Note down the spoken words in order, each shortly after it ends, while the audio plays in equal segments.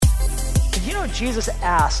Jesus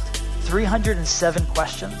asked 307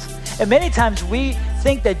 questions? And many times we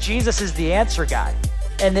think that Jesus is the answer guy,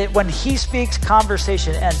 and that when he speaks,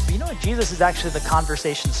 conversation ends. But you know what? Jesus is actually the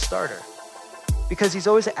conversation starter, because he's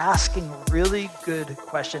always asking really good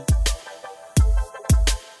questions.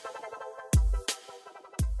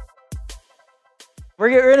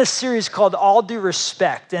 We're in a series called All Due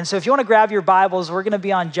Respect. And so if you want to grab your Bibles, we're going to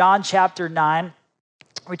be on John chapter 9,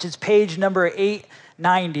 which is page number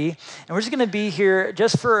 890. And we're just going to be here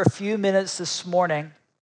just for a few minutes this morning.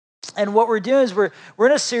 And what we're doing is we're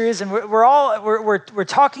in a series, and we're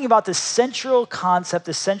talking about the central concept,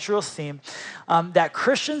 the central theme, that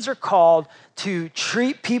Christians are called to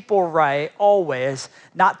treat people right always,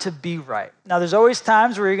 not to be right. Now, there's always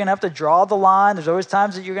times where you're going to have to draw the line. There's always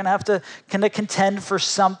times that you're going to have to kind of contend for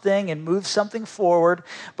something and move something forward.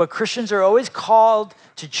 But Christians are always called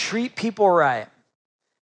to treat people right,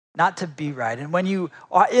 not to be right. And when you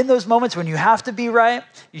are in those moments when you have to be right,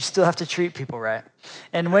 you still have to treat people right.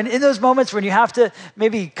 And when in those moments when you have to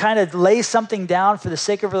maybe kind of lay something down for the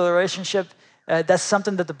sake of a relationship, that's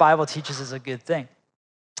something that the Bible teaches is a good thing.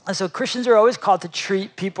 And so Christians are always called to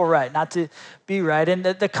treat people right, not to be right. And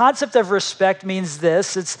the concept of respect means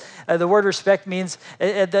this. It's the word respect means,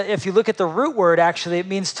 if you look at the root word, actually, it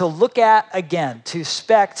means to look at again. To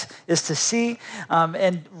spect is to see,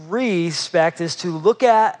 and respect is to look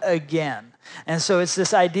at again. And so it's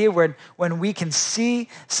this idea where when we can see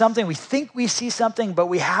something, we think we see something, but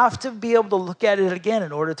we have to be able to look at it again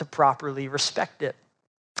in order to properly respect it.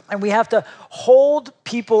 And we have to hold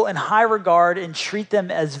people in high regard and treat them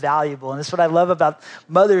as valuable. And that's what I love about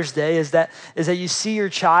Mother's Day is that you see your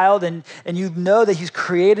child and you know that he's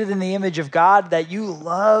created in the image of God, that you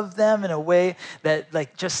love them in a way that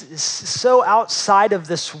like just is so outside of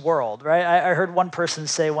this world, right? I heard one person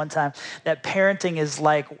say one time that parenting is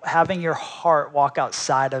like having your heart walk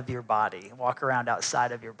outside of your body, walk around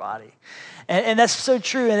outside of your body. And that's so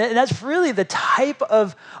true. And that's really the type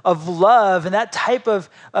of love and that type of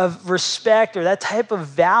respect or that type of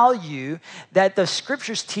value that the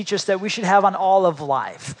scriptures teach us that we should have on all of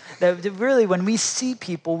life. That really, when we see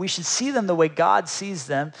people, we should see them the way God sees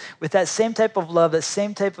them, with that same type of love, that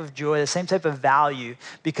same type of joy, the same type of value,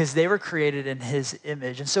 because they were created in his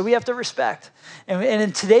image. And so we have to respect. And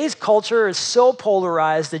in today's culture, it's so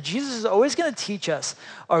polarized that Jesus is always going to teach us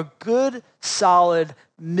a good, solid,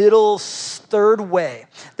 middle third way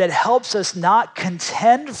that helps us not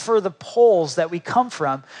contend for the poles that we come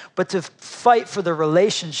from, but to fight for the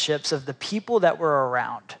relationships of the people that we're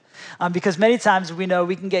around. Because many times we know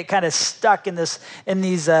we can get kind of stuck in these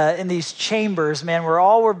chambers, man, where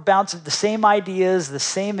we're bouncing the same ideas, the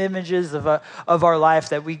same images of our life,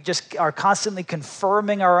 that we just are constantly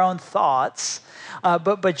confirming our own thoughts.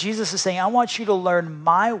 But Jesus is saying, I want you to learn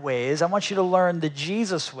my ways. I want you to learn the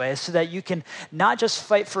Jesus way so that you can not just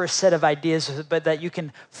fight for a set of ideas, but that you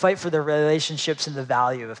can fight for the relationships and the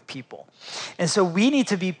value of people. And so we need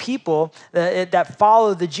to be people that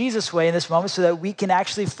follow the Jesus way in this moment so that we can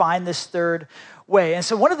actually find this third way. And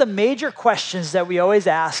so one of the major questions that we always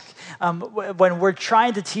ask when we're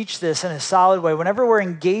trying to teach this in a solid way, whenever we're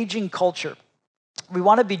engaging culture, we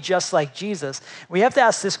want to be just like Jesus. We have to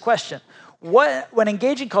ask this question. When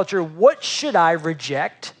engaging culture, what should I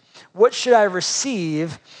reject? What should I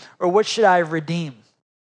receive? Or what should I redeem?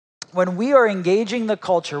 When we are engaging the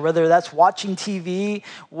culture, whether that's watching TV,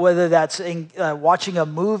 whether that's watching a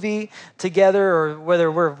movie together, or whether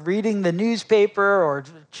we're reading the newspaper or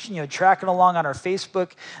tracking along on our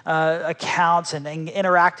Facebook accounts and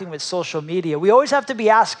interacting with social media, we always have to be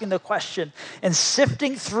asking the question and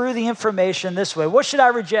sifting through the information this way. What should I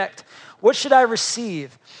reject? What should I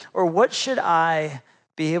receive? Or what should I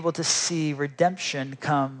be able to see redemption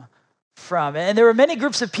come from? And there were many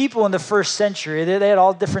groups of people in the first century. They had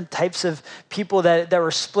all different types of people that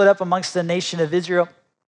were split up amongst the nation of Israel.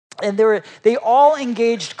 And they all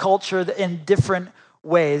engaged culture in different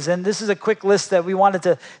ways. And this is a quick list that we wanted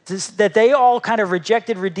that they all kind of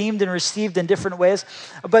rejected, redeemed, and received in different ways.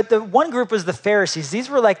 But the one group was the Pharisees. These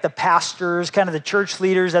were like the pastors, kind of the church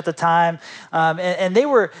leaders at the time. And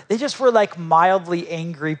they just were like mildly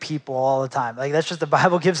angry people all the time. Like that's just the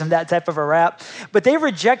Bible gives them that type of a rap. But they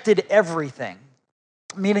rejected everything,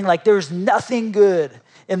 meaning like there's nothing good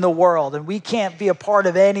in the world, and we can't be a part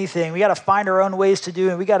of anything. We got to find our own ways to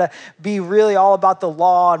do it. We got to be really all about the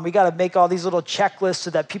law, and we got to make all these little checklists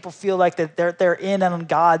so that people feel like that they're in on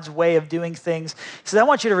God's way of doing things. So I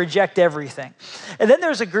want you to reject everything. And then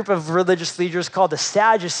there's a group of religious leaders called the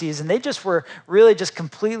Sadducees, and they just were really just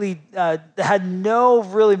completely had no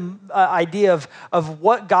really idea of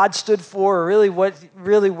what God stood for, or really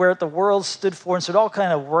where the world stood for, and so it all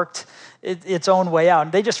kind of worked its own way out.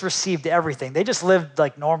 And they just received everything. They just lived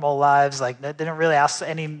like normal lives, like they didn't really ask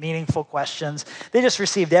any meaningful questions. They just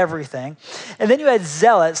received everything. And then you had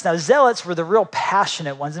zealots. Now, zealots were the real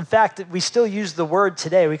passionate ones. In fact, we still use the word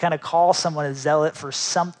today. We kind of call someone a zealot for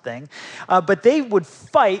something. But they would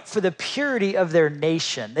fight for the purity of their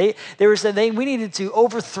nation. We needed to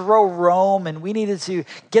overthrow Rome, and we needed to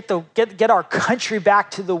get our country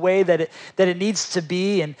back to the way that it needs to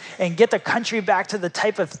be, and get the country back to the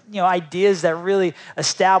type of ideas that really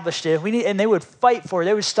established it. And they would fight for it.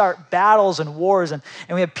 They would start battles and wars, and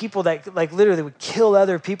we had people that like literally would kill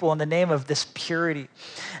other people in the name of this purity.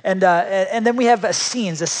 And then we have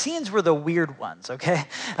Essenes. Essenes were the weird ones. Okay,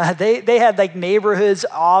 they had like neighborhoods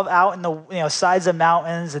all out in the sides of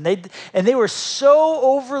mountains, and they were so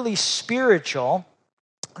overly spiritual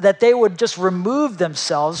that they would just remove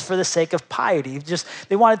themselves for the sake of piety.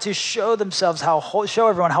 They wanted to show themselves show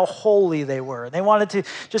everyone how holy they were. They wanted to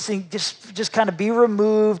just kind of be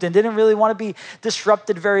removed, and didn't really want to be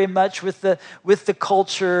disrupted very much with the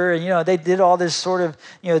culture. And they did all this sort of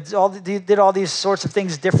did all these sorts of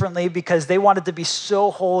things differently because they wanted to be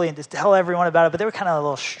so holy and just tell everyone about it. But they were kind of a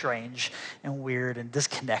little strange and weird and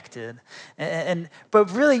disconnected. But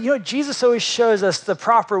really, Jesus always shows us the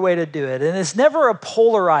proper way to do it, and it's never a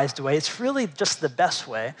polarized way. It's really just the best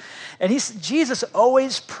way. And Jesus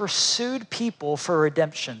always pursued people for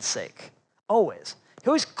redemption's sake. Always. He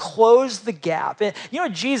always closed the gap. And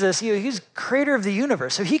Jesus, he's creator of the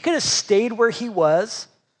universe. So he could have stayed where he was,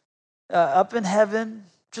 up in heaven,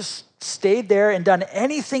 just stayed there and done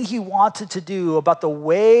anything he wanted to do about the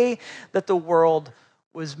way that the world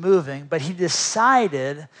was moving. But he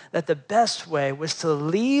decided that the best way was to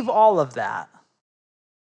leave all of that,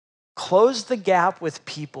 close the gap with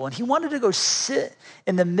people, and he wanted to go sit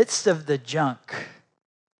in the midst of the junk.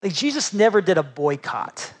 Like Jesus never did a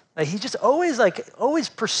boycott. Like he just always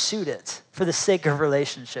pursued it for the sake of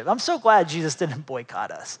relationship. I'm so glad Jesus didn't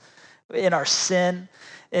boycott us in our sin,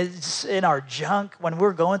 in our junk. When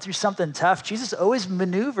we're going through something tough, Jesus always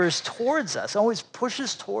maneuvers towards us, always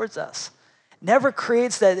pushes towards us. Never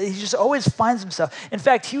creates that. He just always finds himself. In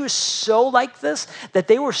fact, he was so like this that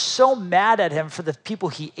they were so mad at him for the people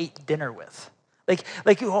he ate dinner with.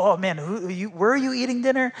 Like, oh man, where are you eating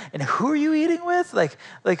dinner? And who are you eating with? Like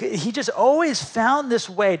he just always found this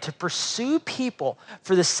way to pursue people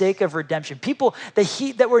for the sake of redemption. People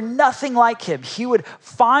that were nothing like him. He would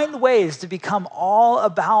find ways to become all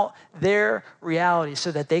about their reality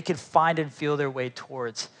so that they could find and feel their way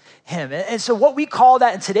towards him. And so what we call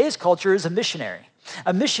that in today's culture is a missionary.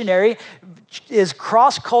 A missionary is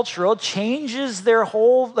cross-cultural, changes their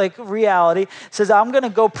whole reality, says, I'm going to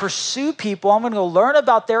go pursue people. I'm going to go learn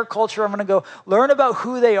about their culture. I'm going to go learn about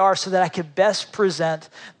who they are so that I can best present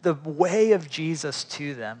the way of Jesus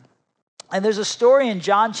to them. And there's a story in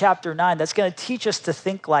John chapter 9 that's going to teach us to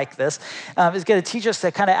think like this. It's going to teach us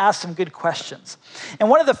to kind of ask some good questions. And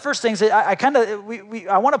one of the first things that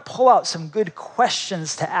I want to pull out some good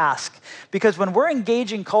questions to ask, because when we're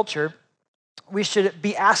engaging culture, we should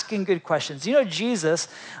be asking good questions. Jesus,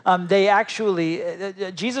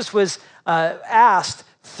 Jesus was asked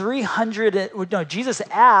Jesus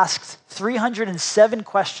asked 307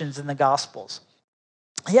 questions in the Gospels.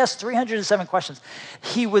 He asked 307 questions.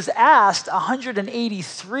 He was asked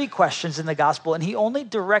 183 questions in the gospel, and he only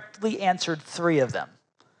directly answered 3 of them,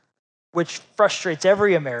 which frustrates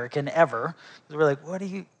every American ever. We're like, what do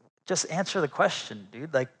you, just answer the question,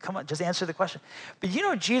 dude. Like, come on, just answer the question. But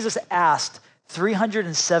Jesus asked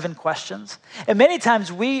 307 questions. And many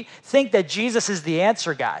times we think that Jesus is the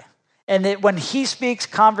answer guy, and that when he speaks,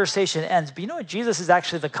 conversation ends. But Jesus is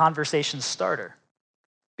actually the conversation starter,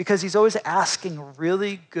 because he's always asking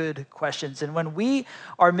really good questions. And when we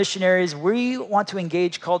are missionaries, we want to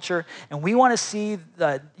engage culture, and we want to see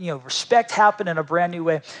the respect happen in a brand new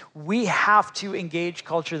way. We have to engage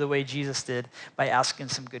culture the way Jesus did, by asking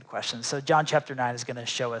some good questions. So John chapter 9 is going to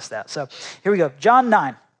show us that. So here we go. John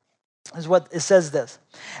 9 is what it says this.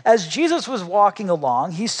 As Jesus was walking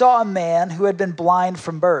along, he saw a man who had been blind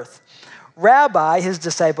from birth. Rabbi, his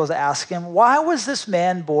disciples asked him, why was this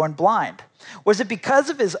man born blind? Was it because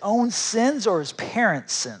of his own sins or his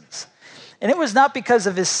parents' sins? And it was not because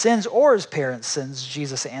of his sins or his parents' sins,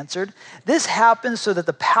 Jesus answered. This happened so that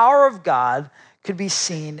the power of God could be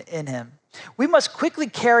seen in him. We must quickly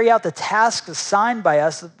carry out the task assigned to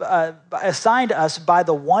us by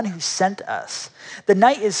the one who sent us. The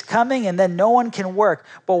night is coming and then no one can work.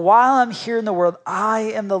 But while I'm here in the world,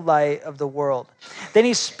 I am the light of the world. Then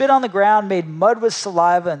he spit on the ground, made mud with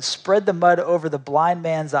saliva, and spread the mud over the blind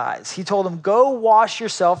man's eyes. He told him, go wash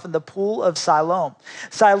yourself in the pool of Siloam.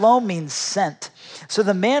 Siloam means sent. So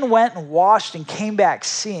the man went and washed and came back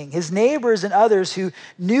seeing. His neighbors and others who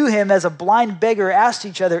knew him as a blind beggar asked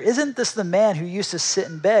each other, "Isn't this the man who used to sit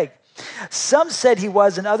and beg?" Some said he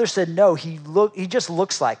was, and others said, "No, he just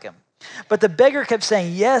looks like him." But the beggar kept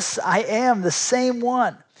saying, "Yes, I am the same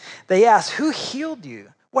one." They asked, "Who healed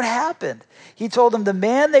you? What happened?" He told them, "The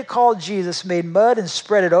man they called Jesus made mud and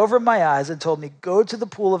spread it over my eyes and told me, 'Go to the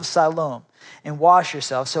pool of Siloam and wash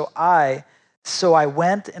yourself.' So I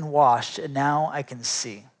went and washed, and now I can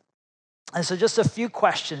see." And so just a few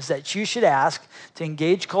questions that you should ask to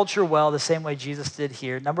engage culture well the same way Jesus did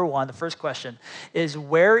here. Number one, the first question is,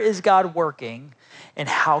 where is God working and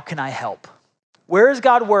how can I help? Where is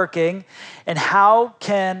God working and how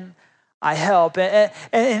can I help? And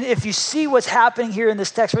if you see what's happening here in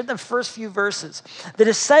this text, right in the first few verses, the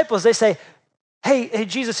disciples, they say, hey,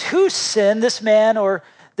 Jesus, who sinned, this man or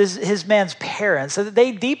his man's parents? So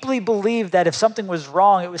they deeply believed that if something was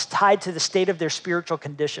wrong, it was tied to the state of their spiritual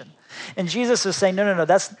condition. And Jesus is saying, no,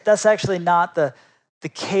 that's actually not the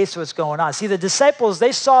case what's going on. See, the disciples,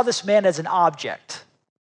 they saw this man as an object,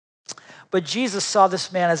 but Jesus saw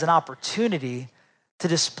this man as an opportunity to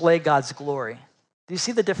display God's glory. Do you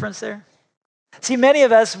see the difference there? See, many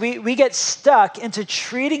of us, we get stuck into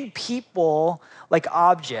treating people like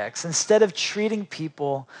objects instead of treating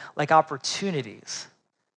people like opportunities.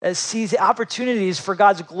 Sees opportunities for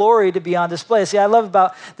God's glory to be on display. See, I love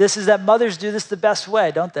about this is that mothers do this the best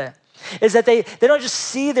way, don't they? Is that they don't just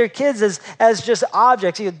see their kids as just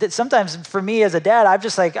objects. Sometimes for me as a dad,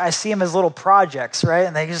 I see them as little projects, right?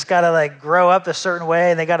 And they just gotta grow up a certain way,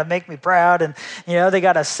 and they gotta make me proud, and they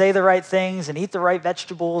gotta say the right things and eat the right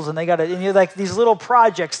vegetables, and they gotta these little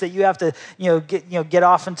projects that you have to get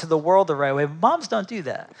off into the world the right way. Moms don't do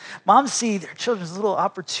that. Moms see their children's little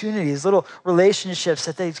opportunities, little relationships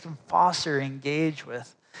that they can foster and engage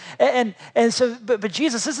with. And so, but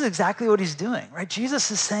Jesus, this is exactly what he's doing, right? Jesus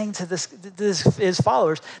is saying to his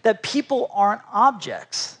followers that people aren't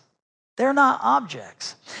objects. They're not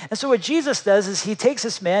objects. And so what Jesus does is he takes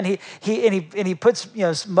this man, he puts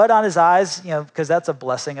mud on his eyes, because that's a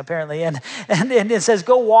blessing apparently, and it says,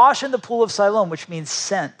 "Go wash in the pool of Siloam," which means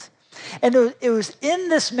sent. And it was in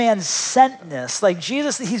this man's sentness, like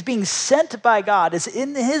Jesus, he's being sent by God. It's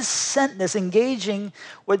in his sentness, engaging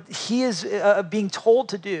what he is being told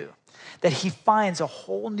to do, that he finds a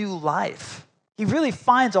whole new life. He really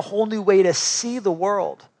finds a whole new way to see the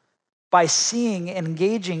world by seeing and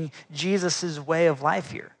engaging Jesus' way of life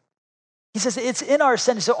here. He says it's in our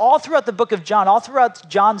sentence. So all throughout the book of John, all throughout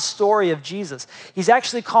John's story of Jesus, he's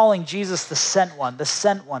actually calling Jesus the sent one, the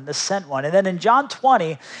sent one, the sent one. And then in John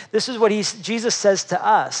 20, this is what Jesus says to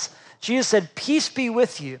us. Jesus said, "Peace be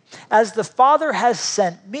with you. As the Father has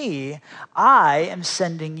sent me, I am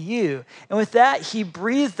sending you." And with that, he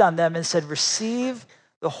breathed on them and said, "Receive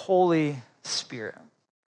the Holy Spirit."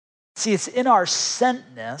 See, it's in our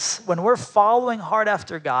sentness, when we're following hard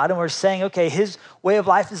after God and we're saying, okay, his way of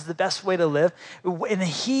life is the best way to live. And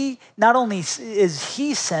he, not only is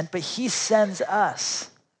he sent, but he sends us.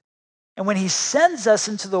 And when he sends us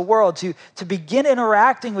into the world to begin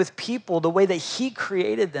interacting with people the way that he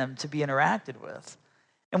created them to be interacted with,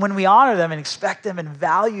 and when we honor them and expect them and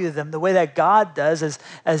value them the way that God does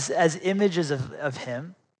as images of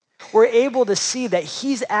him, we're able to see that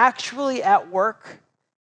he's actually at work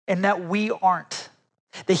and that we aren't.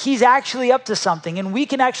 That he's actually up to something, and we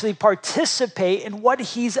can actually participate in what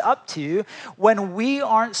he's up to when we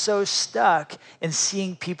aren't so stuck in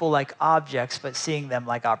seeing people like objects, but seeing them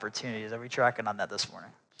like opportunities. Are we tracking on that this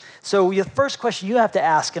morning? So the first question you have to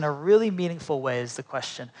ask in a really meaningful way is the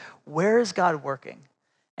question, where is God working?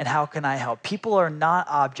 And how can I help? People are not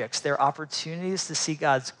objects. They're opportunities to see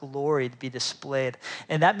God's glory to be displayed.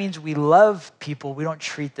 And that means we love people. We don't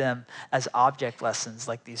treat them as object lessons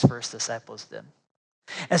like these first disciples did.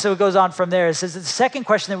 And so it goes on from there. It says the second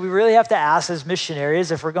question that we really have to ask as missionaries,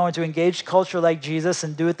 if we're going to engage culture like Jesus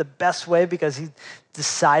and do it the best way because he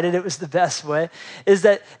decided it was the best way, is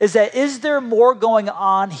there more going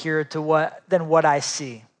on here than what I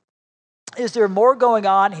see? Is there more going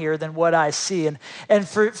on here than what I see? And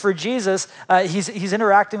for Jesus, he's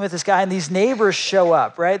interacting with this guy, and these neighbors show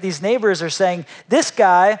up, right? These neighbors are saying, this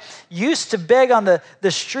guy used to beg on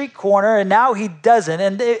the street corner, and now he doesn't.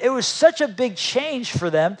 And it was such a big change for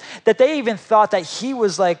them that they even thought that he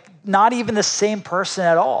was not even the same person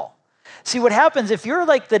at all. See, what happens if you're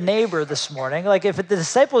like the neighbor this morning, like if the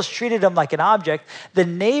disciples treated him like an object, the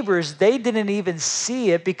neighbors, they didn't even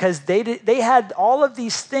see it because they had all of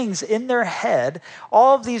these things in their head,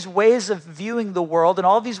 all of these ways of viewing the world and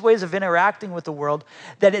all of these ways of interacting with the world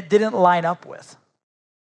that it didn't line up with.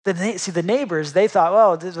 The neighbors, they thought,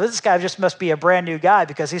 well, this guy just must be a brand new guy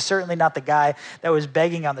because he's certainly not the guy that was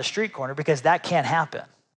begging on the street corner because that can't happen.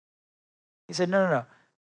 He said, no.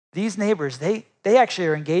 These neighbors, they actually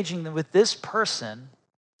are engaging with this person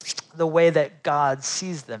the way that God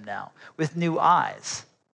sees them now, with new eyes.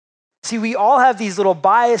 See, we all have these little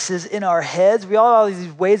biases in our heads. We all have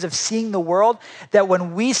these ways of seeing the world that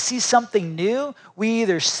when we see something new, we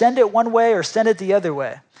either send it one way or send it the other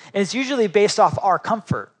way. And it's usually based off our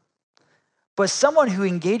comfort. But someone who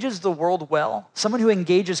engages the world well, someone who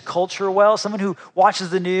engages culture well, someone who watches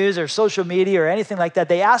the news or social media or anything like that,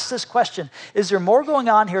 they ask this question, is there more going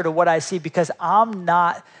on here to what I see? Because I'm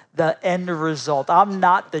not the end result. I'm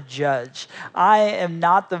not the judge. I'm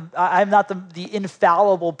not the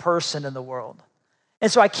infallible person in the world.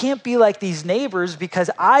 And so I can't be like these neighbors because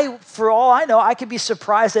for all I know, I could be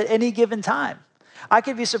surprised at any given time. I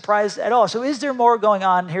could be surprised at all. So is there more going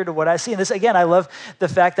on here to what I see? And this, again, I love the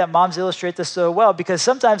fact that moms illustrate this so well because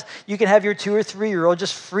sometimes you can have your 2 or 3-year-old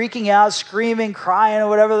just freaking out, screaming, crying, or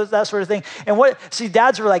whatever, that sort of thing. And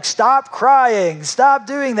dads were like, stop crying, stop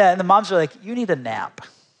doing that. And the moms are like, you need a nap.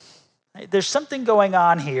 There's something going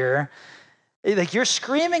on here. Like you're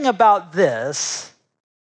screaming about this,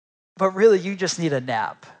 but really you just need a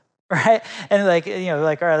nap. Right? And all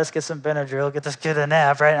right, let's get some Benadryl, get this kid a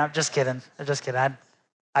nap, right? I'm just kidding. That's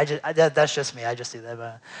just me. I just do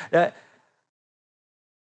that.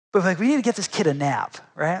 But we need to get this kid a nap,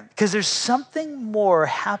 right? Because there's something more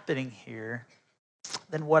happening here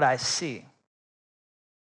than what I see.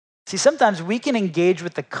 See, sometimes we can engage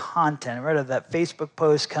with the content, right? If that Facebook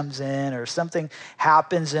post comes in or something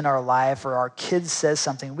happens in our life or our kid says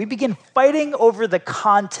something, we begin fighting over the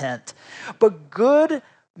content. But good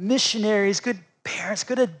missionaries, good parents,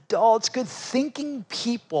 good adults, good thinking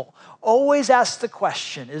people always ask the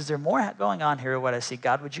question, is there more going on here what I see?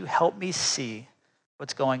 God, would you help me see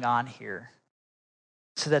what's going on here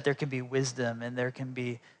so that there can be wisdom and there can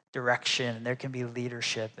be direction and there can be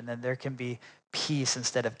leadership and then there can be peace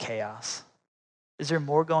instead of chaos? Is there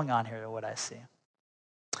more going on here than what I see?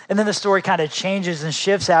 And then the story kind of changes and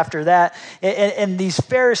shifts after that. And these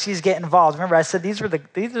Pharisees get involved. Remember, I said these are the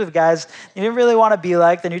guys you didn't really want to be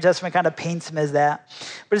like. The New Testament kind of paints them as that.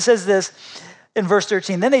 But it says this in verse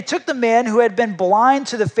 13. Then they took the man who had been blind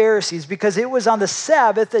to the Pharisees because it was on the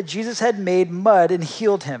Sabbath that Jesus had made mud and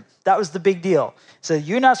healed him. That was the big deal. So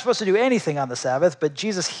you're not supposed to do anything on the Sabbath, but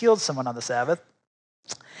Jesus healed someone on the Sabbath.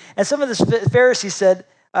 And some of the Pharisees said,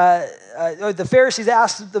 the Pharisees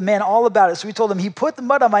asked the man all about it. So he told them, he put the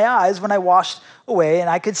mud on my eyes when I washed away and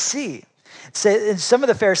I could see. And some of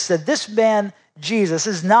the Pharisees said, this man, Jesus,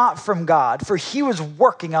 is not from God, for he was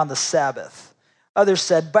working on the Sabbath. Others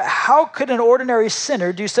said, but how could an ordinary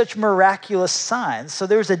sinner do such miraculous signs? So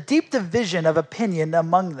there was a deep division of opinion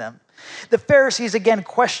among them. The Pharisees again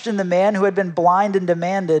questioned the man who had been blind and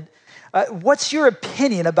demanded, what's your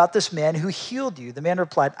opinion about this man who healed you? The man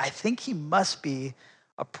replied, I think he must be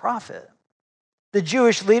a prophet. The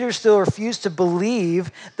Jewish leaders still refused to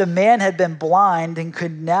believe the man had been blind and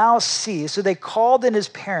could now see. So they called in his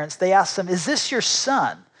parents. They asked them, is this your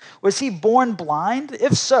son? Was he born blind?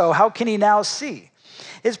 If so, how can he now see?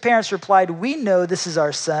 His parents replied, we know this is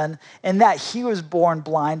our son and that he was born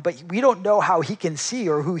blind, but we don't know how he can see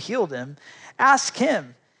or who healed him. Ask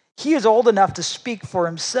him. He is old enough to speak for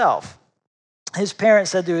himself. His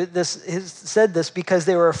parents said this because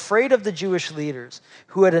they were afraid of the Jewish leaders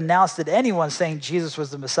who had announced that anyone saying Jesus was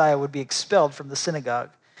the Messiah would be expelled from the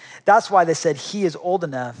synagogue. That's why they said, he is old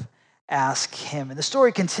enough, ask him. And the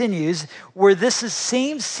story continues where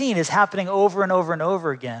same scene is happening over and over and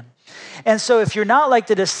over again. And so if you're not like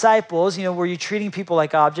the disciples, where you're treating people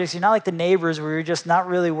like objects, you're not like the neighbors where you're just not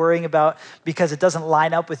really worrying about because it doesn't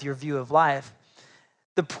line up with your view of life.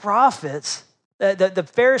 The prophets, the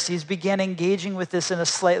Pharisees began engaging with this in a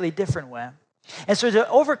slightly different way. And so to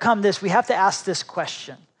overcome this, we have to ask this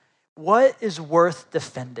question. What is worth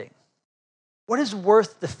defending? What is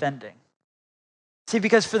worth defending? See,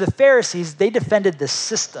 because for the Pharisees, they defended the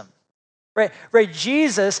system. Right?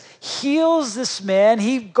 Jesus heals this man.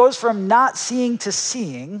 He goes from not seeing to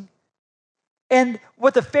seeing. And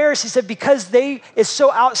what the Pharisees said, because it's so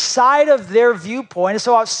outside of their viewpoint, it's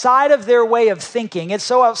so outside of their way of thinking, it's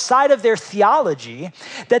so outside of their theology,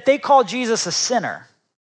 that they call Jesus a sinner.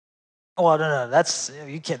 Well, no,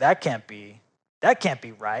 that can't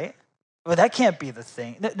be right. Well, that can't be the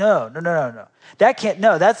thing. No. That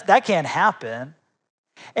can't happen.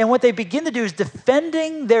 And what they begin to do is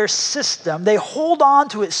defending their system. They hold on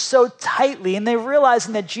to it so tightly, and they're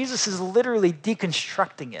realizing that Jesus is literally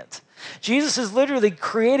deconstructing it. Jesus is literally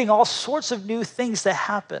creating all sorts of new things to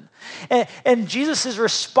happen. And Jesus is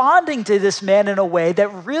responding to this man in a way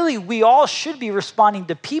that really we all should be responding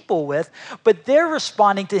to people with, but they're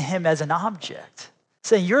responding to him as an object.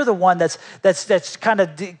 Saying you're the one that's kind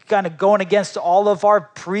of going against all of our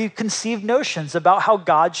preconceived notions about how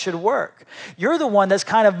God should work. You're the one that's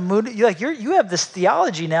kind of you have this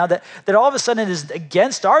theology now that all of a sudden is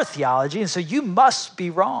against our theology, and so you must be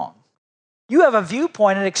wrong. You have a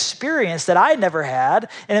viewpoint and experience that I never had,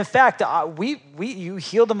 and in fact, you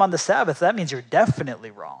healed him on the Sabbath. That means you're definitely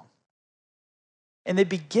wrong. And they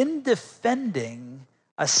begin defending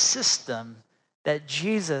a system that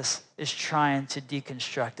Jesus is trying to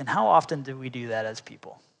deconstruct. And how often do we do that as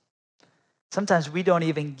people? Sometimes we don't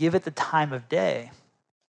even give it the time of day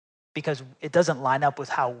because it doesn't line up with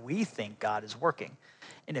how we think God is working.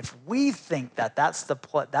 And if we think that that's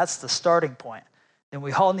the starting point, then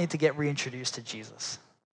we all need to get reintroduced to Jesus.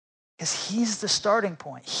 Because he's the starting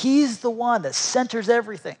point. He's the one that centers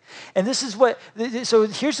everything. And this is so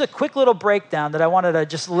here's a quick little breakdown that I wanted to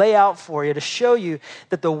just lay out for you to show you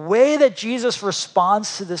that the way that Jesus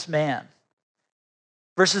responds to this man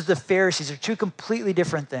versus the Pharisees are two completely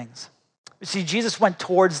different things. You see, Jesus went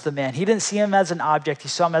towards the man. He didn't see him as an object. He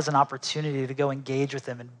saw him as an opportunity to go engage with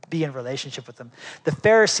him and be in relationship with him. The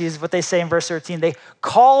Pharisees, what they say in verse 13, they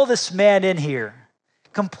call this man in here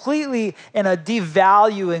completely in a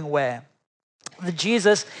devaluing way.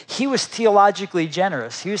 Jesus, he was theologically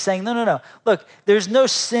generous. He was saying, no. Look, there's no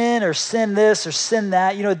sin or sin this or sin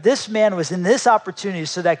that. This man was in this opportunity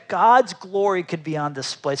so that God's glory could be on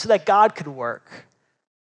display, so that God could work.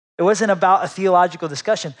 It wasn't about a theological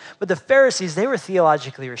discussion, but the Pharisees, they were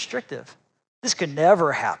theologically restrictive. This could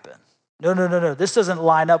never happen. No. This doesn't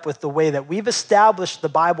line up with the way that we've established the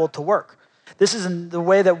Bible to work. This isn't the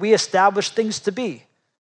way that we establish things to be.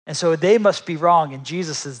 And so they must be wrong, and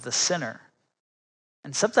Jesus is the sinner.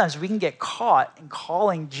 And sometimes we can get caught in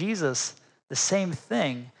calling Jesus the same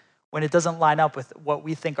thing when it doesn't line up with what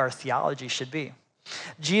we think our theology should be.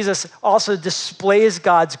 Jesus also displays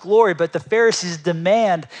God's glory, but the Pharisees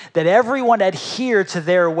demand that everyone adhere to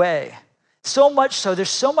their way. So much so, there's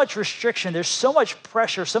so much restriction, there's so much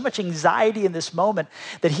pressure, so much anxiety in this moment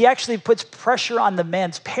that he actually puts pressure on the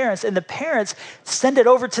man's parents, and the parents send it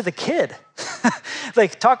over to the kid.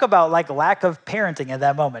 Talk about lack of parenting at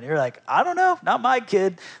that moment. You're like, I don't know, not my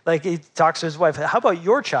kid. He talks to his wife, how about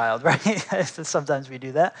your child, right? Sometimes we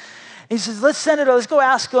do that. He says, let's send it, let's go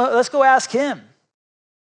ask him.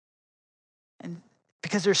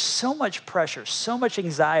 Because there's so much pressure, so much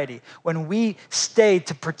anxiety when we stay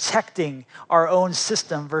to protecting our own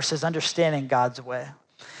system versus understanding God's way.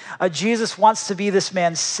 Jesus wants to be this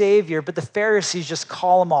man's savior, but the Pharisees just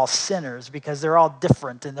call them all sinners because they're all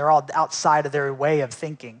different and they're all outside of their way of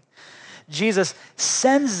thinking. Jesus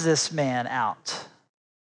sends this man out,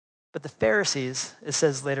 but the Pharisees, it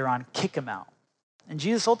says later on, kick him out. And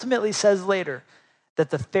Jesus ultimately says later that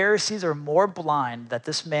the Pharisees are more blind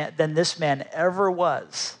than this man ever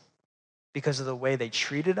was because of the way they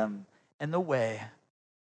treated him and the way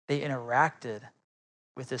they interacted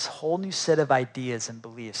with this whole new set of ideas and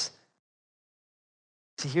beliefs.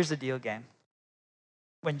 See, here's the deal, gang.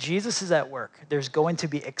 When Jesus is at work, there's going to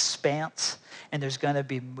be expanse, and there's going to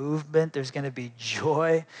be movement, there's going to be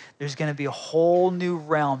joy, there's going to be whole new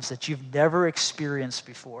realms that you've never experienced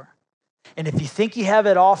before. And if you think you have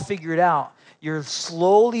it all figured out, you're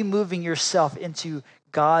slowly moving yourself into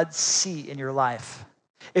God's seat in your life.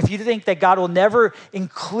 If you think that God will never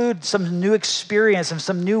include some new experience and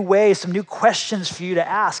some new ways, some new questions for you to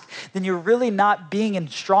ask, then you're really not being in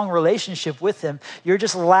strong relationship with him. You're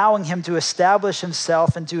just allowing him to establish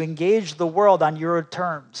himself and to engage the world on your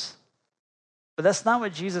terms. But that's not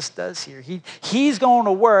what Jesus does here. He's going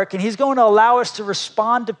to work, and he's going to allow us to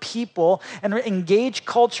respond to people and engage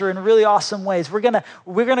culture in really awesome ways. We're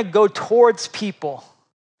gonna go towards people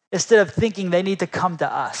instead of thinking they need to come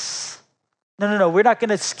to us. No. We're not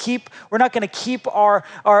going to keep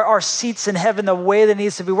our seats in heaven the way that it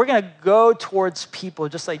needs to be. We're going to go towards people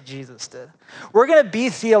just like Jesus did. We're going to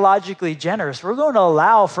be theologically generous. We're going to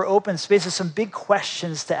allow for open spaces, some big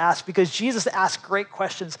questions to ask, because Jesus asked great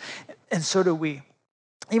questions, and so do we.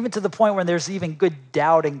 Even to the point where there's even good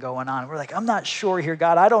doubting going on. We're like, I'm not sure here,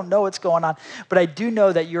 God. I don't know what's going on, but I do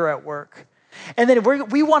know that you're at work. And then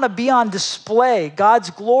we want to be on display,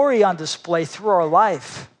 God's glory on display through our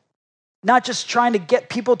life. Not just trying to get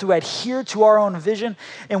people to adhere to our own vision.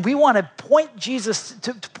 And we want to point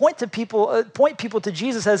people to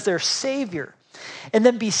Jesus as their savior. and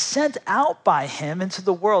then be sent out by him into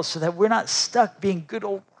the world so that we're not stuck being good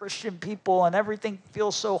old Christian people and everything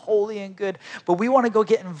feels so holy and good. But we want to go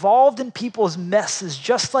get involved in people's messes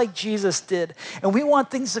just like Jesus did. And we want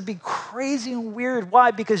things to be crazy and weird.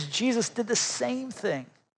 Why? Because Jesus did the same thing.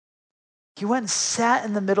 He went and sat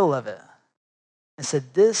in the middle of it and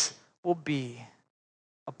said, this will be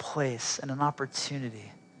a place and an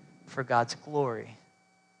opportunity for God's glory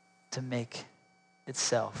to make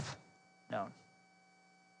itself known.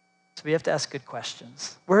 So we have to ask good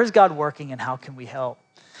questions. Where is God working and how can we help?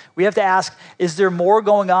 We have to ask, is there more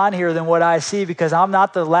going on here than what I see? Because I'm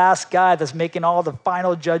not the last guy that's making all the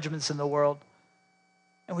final judgments in the world.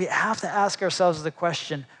 And we have to ask ourselves the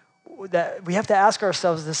question, that we have to ask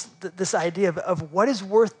ourselves this idea of what is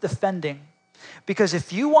worth defending. Because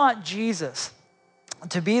if you want Jesus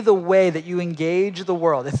to be the way that you engage the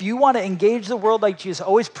world, if you want to engage the world like Jesus,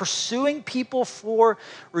 always pursuing people for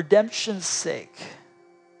redemption's sake,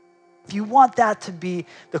 if you want that to be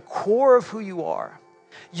the core of who you are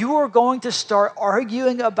going to start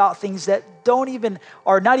arguing about things that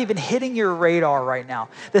are not even hitting your radar right now.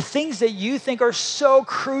 The things that you think are so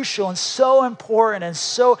crucial and so important and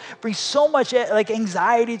so bring so much like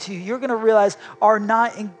anxiety to you, you're going to realize are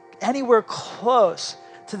not anywhere close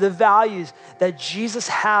to the values that Jesus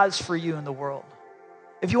has for you in the world.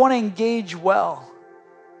 If you want to engage well,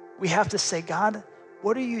 we have to say, God,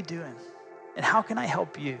 what are you doing? And how can I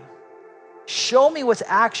help you? Show me what's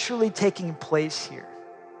actually taking place here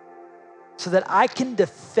so that I can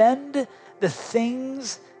defend the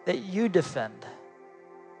things that you defend.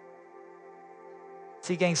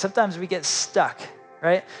 See, gang, sometimes we get stuck,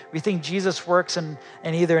 right? We think Jesus works in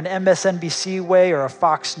either an MSNBC way or a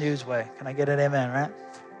Fox News way. Can I get an amen, right?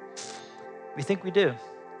 We think we do.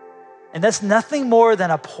 And that's nothing more than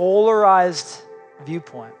a polarized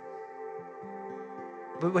viewpoint.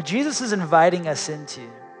 But what Jesus is inviting us into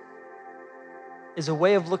is a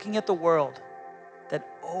way of looking at the world that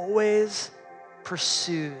always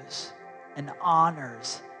pursues and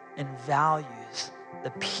honors and values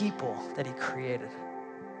the people that he created.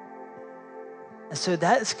 And so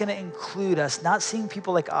that is going to include us not seeing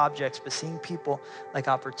people like objects, but seeing people like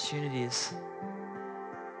opportunities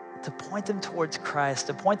to point them towards Christ,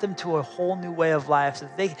 to point them to a whole new way of life. So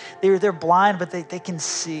they're blind, but they can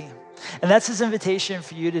see. And that's his invitation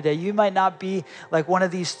for you today. You might not be like one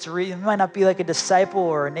of these three. You might not be like a disciple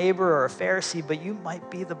or a neighbor or a Pharisee, but you might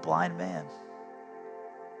be the blind man.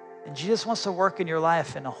 And Jesus wants to work in your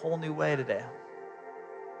life in a whole new way today.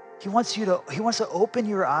 He wants to open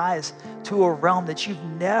your eyes to a realm that you've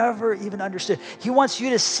never even understood. He wants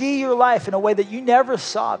you to see your life in a way that you never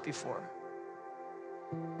saw it before.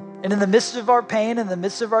 And in the midst of our pain, in the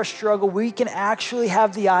midst of our struggle, we can actually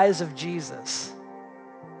have the eyes of Jesus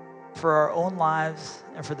for our own lives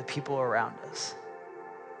and for the people around us.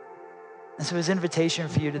 And so his invitation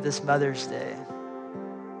for you to this Mother's Day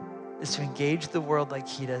is to engage the world like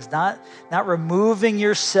he does, not removing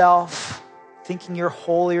yourself, thinking you're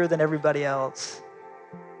holier than everybody else,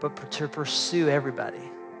 but to pursue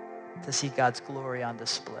everybody to see God's glory on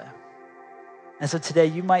display. And so today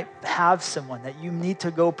you might have someone that you need to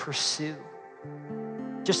go pursue,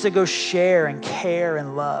 just to go share and care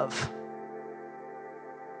and love.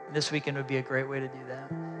 And this weekend would be a great way to do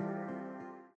that.